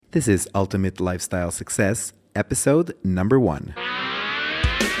This is Ultimate Lifestyle Success, episode number 1.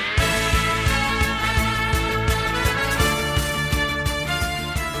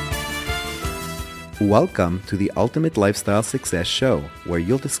 Welcome to the Ultimate Lifestyle Success Show, where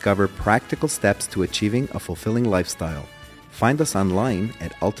you'll discover practical steps to achieving a fulfilling lifestyle. Find us online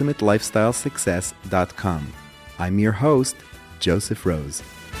at ultimatelifestylesuccess.com. I'm your host, Joseph Rose.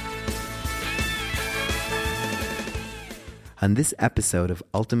 On this episode of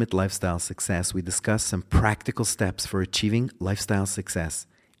Ultimate Lifestyle Success, we discuss some practical steps for achieving lifestyle success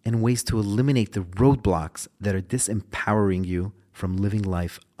and ways to eliminate the roadblocks that are disempowering you from living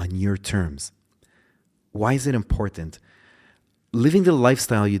life on your terms. Why is it important? Living the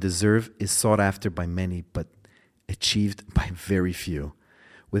lifestyle you deserve is sought after by many, but achieved by very few.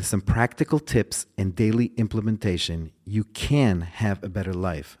 With some practical tips and daily implementation, you can have a better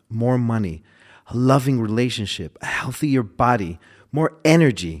life, more money, a loving relationship, a healthier body, more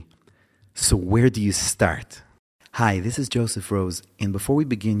energy. So where do you start? Hi, this is Joseph Rose, and before we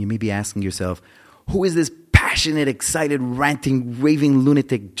begin, you may be asking yourself, who is this passionate, excited, ranting, raving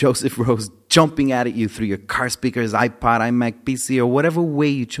lunatic Joseph Rose jumping out at you through your car speakers, iPod, iMac, PC, or whatever way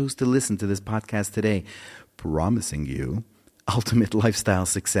you chose to listen to this podcast today, promising you ultimate lifestyle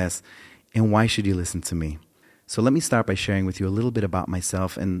success? And why should you listen to me? So let me start by sharing with you a little bit about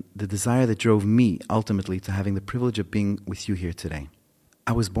myself and the desire that drove me ultimately to having the privilege of being with you here today.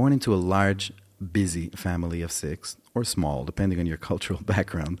 I was born into a large, busy family of 6, or small, depending on your cultural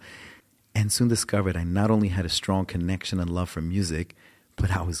background, and soon discovered I not only had a strong connection and love for music,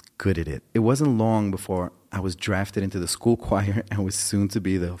 but I was good at it. It wasn't long before I was drafted into the school choir and was soon to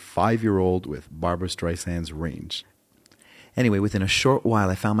be the 5-year-old with Barbra Streisand's range. Anyway, within a short while,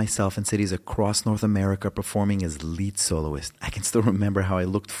 I found myself in cities across North America performing as lead soloist. I can still remember how I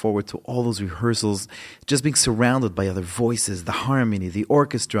looked forward to all those rehearsals, just being surrounded by other voices, the harmony, the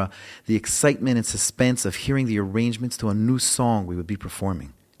orchestra, the excitement and suspense of hearing the arrangements to a new song we would be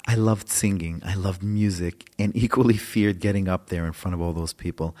performing. I loved singing, I loved music, and equally feared getting up there in front of all those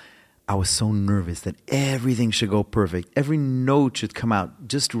people. I was so nervous that everything should go perfect. Every note should come out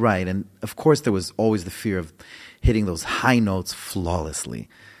just right. And of course, there was always the fear of hitting those high notes flawlessly.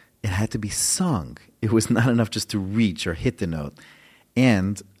 It had to be sung. It was not enough just to reach or hit the note.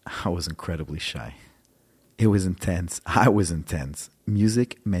 And I was incredibly shy. It was intense. I was intense.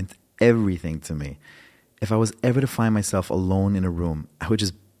 Music meant everything to me. If I was ever to find myself alone in a room, I would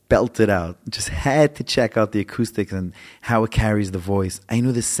just belt it out. Just had to check out the acoustics and how it carries the voice. I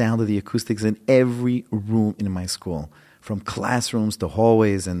knew the sound of the acoustics in every room in my school, from classrooms to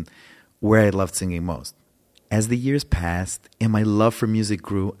hallways and where I loved singing most. As the years passed and my love for music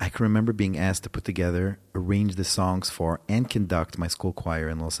grew, I can remember being asked to put together, arrange the songs for, and conduct my school choir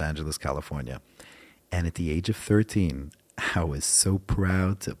in Los Angeles, California. And at the age of 13, I was so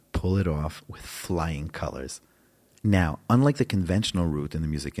proud to pull it off with flying colors. Now, unlike the conventional route in the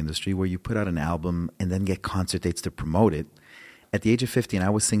music industry where you put out an album and then get concert dates to promote it, at the age of 15, I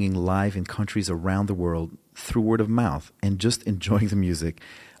was singing live in countries around the world through word of mouth and just enjoying the music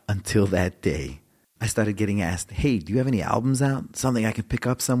until that day. I started getting asked, hey, do you have any albums out? Something I can pick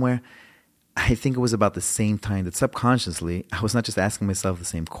up somewhere? I think it was about the same time that subconsciously, I was not just asking myself the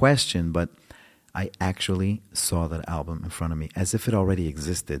same question, but I actually saw that album in front of me as if it already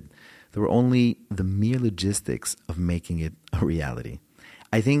existed. There were only the mere logistics of making it a reality.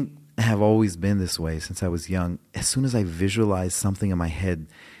 I think I have always been this way since I was young. As soon as I visualized something in my head,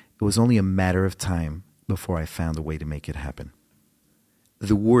 it was only a matter of time before I found a way to make it happen.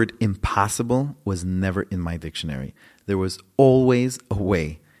 The word impossible was never in my dictionary. There was always a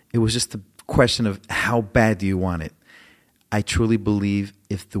way. It was just a question of how bad do you want it? I truly believe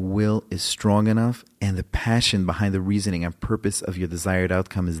if the will is strong enough and the passion behind the reasoning and purpose of your desired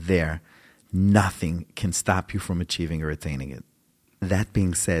outcome is there, nothing can stop you from achieving or attaining it. That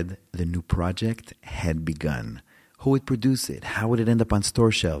being said, the new project had begun. Who would produce it? How would it end up on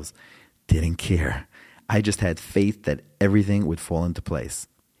store shelves? Didn't care. I just had faith that everything would fall into place.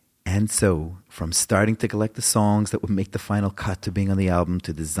 And so, from starting to collect the songs that would make the final cut to being on the album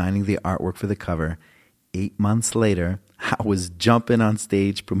to designing the artwork for the cover, 8 months later, I was jumping on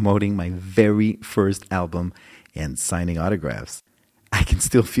stage promoting my very first album and signing autographs. I can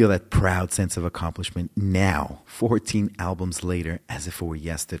still feel that proud sense of accomplishment now, 14 albums later, as if it were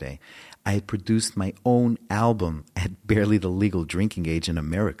yesterday. I had produced my own album at barely the legal drinking age in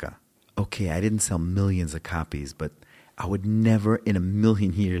America. Okay, I didn't sell millions of copies, but I would never in a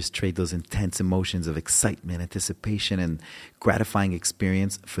million years trade those intense emotions of excitement, anticipation, and gratifying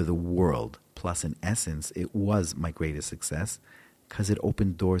experience for the world. Plus, in essence, it was my greatest success because it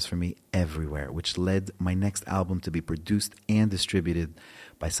opened doors for me everywhere, which led my next album to be produced and distributed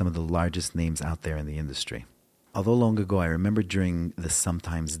by some of the largest names out there in the industry. Although long ago, I remember during the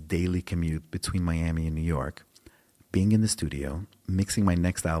sometimes daily commute between Miami and New York, being in the studio, mixing my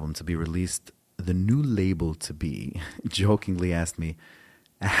next album to be released, the new label to be jokingly asked me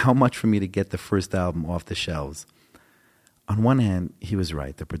how much for me to get the first album off the shelves. On one hand, he was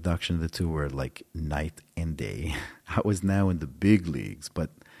right. The production of the two were like night and day. I was now in the big leagues.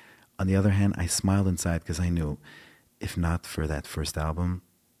 But on the other hand, I smiled inside because I knew if not for that first album,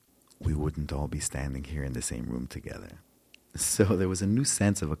 we wouldn't all be standing here in the same room together. So there was a new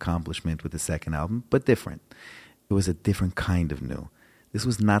sense of accomplishment with the second album, but different. It was a different kind of new. This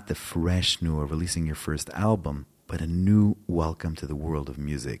was not the fresh new of releasing your first album, but a new welcome to the world of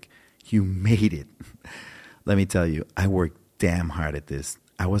music. You made it. Let me tell you, I worked damn hard at this.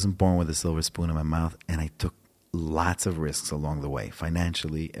 I wasn't born with a silver spoon in my mouth, and I took lots of risks along the way,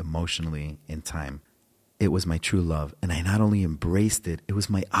 financially, emotionally, in time. It was my true love, and I not only embraced it, it was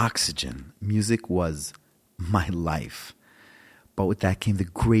my oxygen. Music was my life. But with that came the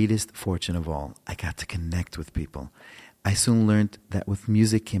greatest fortune of all. I got to connect with people. I soon learned that with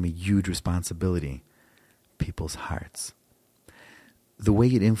music came a huge responsibility. People's hearts. The way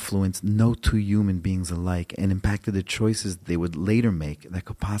it influenced no two human beings alike and impacted the choices they would later make that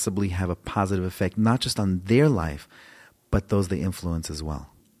could possibly have a positive effect, not just on their life, but those they influence as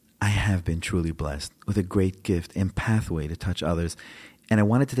well. I have been truly blessed with a great gift and pathway to touch others, and I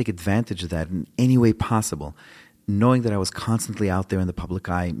wanted to take advantage of that in any way possible, knowing that I was constantly out there in the public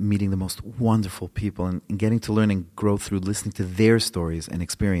eye, meeting the most wonderful people and getting to learn and grow through listening to their stories and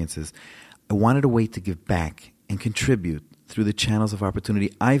experiences. I wanted a way to give back and contribute through the channels of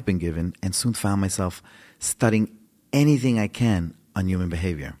opportunity I've been given, and soon found myself studying anything I can on human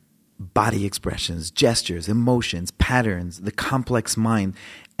behavior. Body expressions, gestures, emotions, patterns, the complex mind.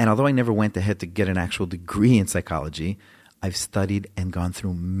 And although I never went ahead to get an actual degree in psychology, I've studied and gone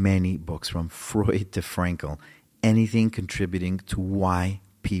through many books from Freud to Frankl, anything contributing to why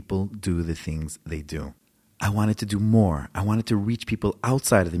people do the things they do. I wanted to do more. I wanted to reach people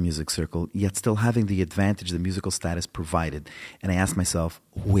outside of the music circle, yet still having the advantage the musical status provided. And I asked myself,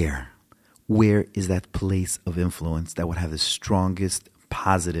 where? Where is that place of influence that would have the strongest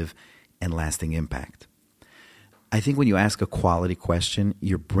positive and lasting impact? I think when you ask a quality question,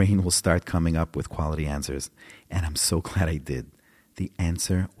 your brain will start coming up with quality answers. And I'm so glad I did. The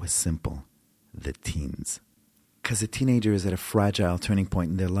answer was simple. The teens. Because a teenager is at a fragile turning point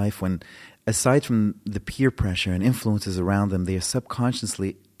in their life when, aside from the peer pressure and influences around them, they are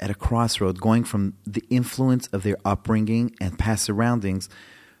subconsciously at a crossroad going from the influence of their upbringing and past surroundings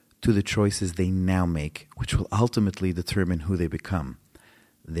to the choices they now make, which will ultimately determine who they become.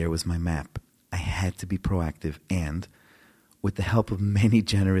 There was my map. I had to be proactive, and with the help of many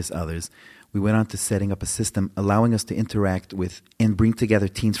generous others, we went on to setting up a system allowing us to interact with and bring together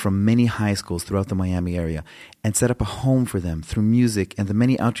teens from many high schools throughout the Miami area and set up a home for them through music and the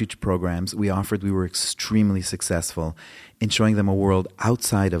many outreach programs we offered. We were extremely successful in showing them a world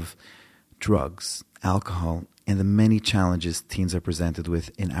outside of drugs, alcohol, and the many challenges teens are presented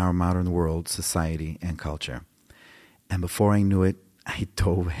with in our modern world, society, and culture. And before I knew it, I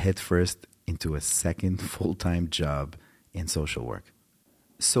dove headfirst into a second full-time job in social work.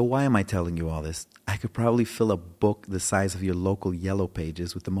 So why am I telling you all this? I could probably fill a book the size of your local Yellow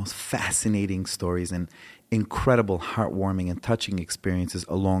Pages with the most fascinating stories and incredible, heartwarming, and touching experiences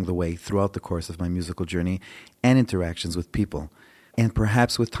along the way throughout the course of my musical journey and interactions with people. And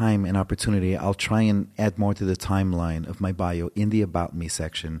perhaps with time and opportunity, I'll try and add more to the timeline of my bio in the About Me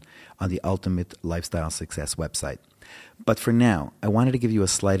section on the Ultimate Lifestyle Success website. But for now, I wanted to give you a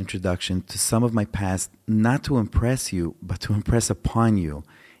slight introduction to some of my past, not to impress you, but to impress upon you,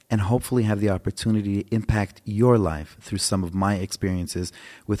 and hopefully have the opportunity to impact your life through some of my experiences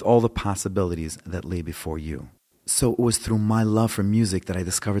with all the possibilities that lay before you. So it was through my love for music that I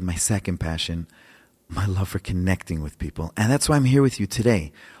discovered my second passion, my love for connecting with people. And that's why I'm here with you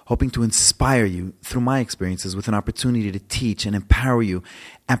today, hoping to inspire you through my experiences with an opportunity to teach and empower you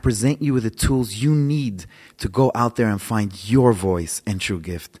and present you with the tools you need to go out there and find your voice and true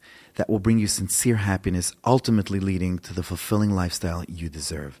gift that will bring you sincere happiness, ultimately leading to the fulfilling lifestyle you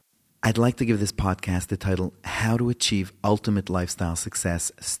deserve. I'd like to give this podcast the title, How to Achieve Ultimate Lifestyle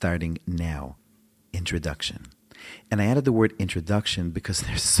Success Starting Now. Introduction. And I added the word introduction because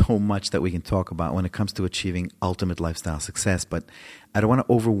there's so much that we can talk about when it comes to achieving ultimate lifestyle success, but I don't want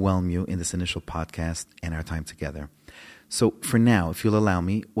to overwhelm you in this initial podcast and our time together. So for now, if you'll allow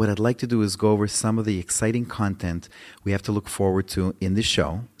me, what I'd like to do is go over some of the exciting content we have to look forward to in this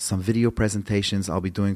show, some video presentations I'll be doing